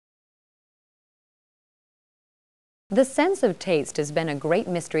The sense of taste has been a great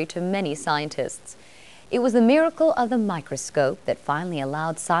mystery to many scientists. It was the miracle of the microscope that finally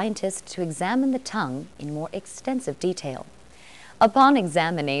allowed scientists to examine the tongue in more extensive detail. Upon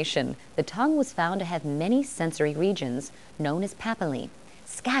examination, the tongue was found to have many sensory regions, known as papillae,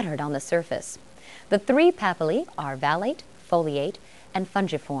 scattered on the surface. The three papillae are valate, foliate, and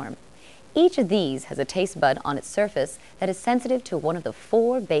fungiform. Each of these has a taste bud on its surface that is sensitive to one of the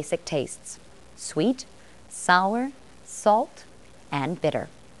four basic tastes: sweet, sour, salt, and bitter.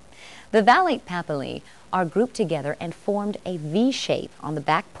 The valate papillae are grouped together and formed a V shape on the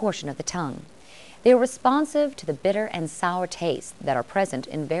back portion of the tongue. They are responsive to the bitter and sour tastes that are present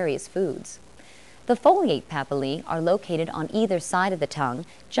in various foods. The foliate papillae are located on either side of the tongue,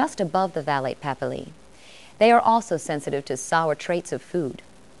 just above the valate papillae. They are also sensitive to sour traits of food.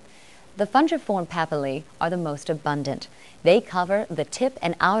 The fungiform papillae are the most abundant. They cover the tip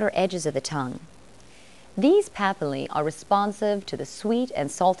and outer edges of the tongue. These papillae are responsive to the sweet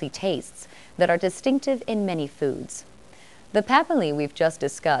and salty tastes that are distinctive in many foods. The papillae we've just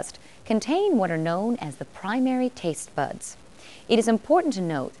discussed contain what are known as the primary taste buds. It is important to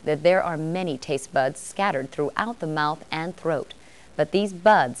note that there are many taste buds scattered throughout the mouth and throat, but these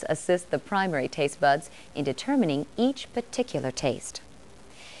buds assist the primary taste buds in determining each particular taste.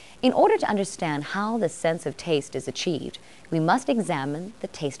 In order to understand how the sense of taste is achieved, we must examine the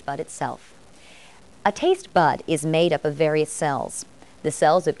taste bud itself. A taste bud is made up of various cells. The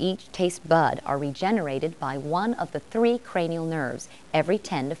cells of each taste bud are regenerated by one of the three cranial nerves every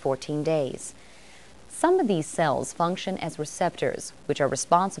 10 to 14 days. Some of these cells function as receptors, which are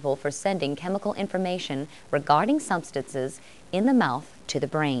responsible for sending chemical information regarding substances in the mouth to the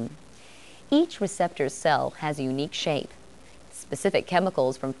brain. Each receptor cell has a unique shape. Specific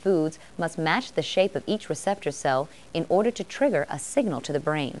chemicals from foods must match the shape of each receptor cell in order to trigger a signal to the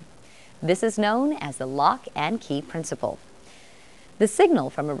brain. This is known as the lock and key principle. The signal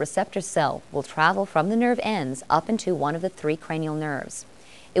from a receptor cell will travel from the nerve ends up into one of the three cranial nerves.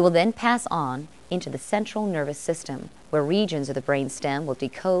 It will then pass on into the central nervous system, where regions of the brain stem will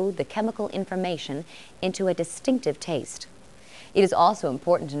decode the chemical information into a distinctive taste. It is also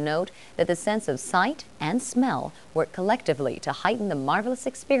important to note that the sense of sight and smell work collectively to heighten the marvelous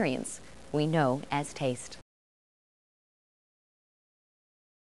experience we know as taste.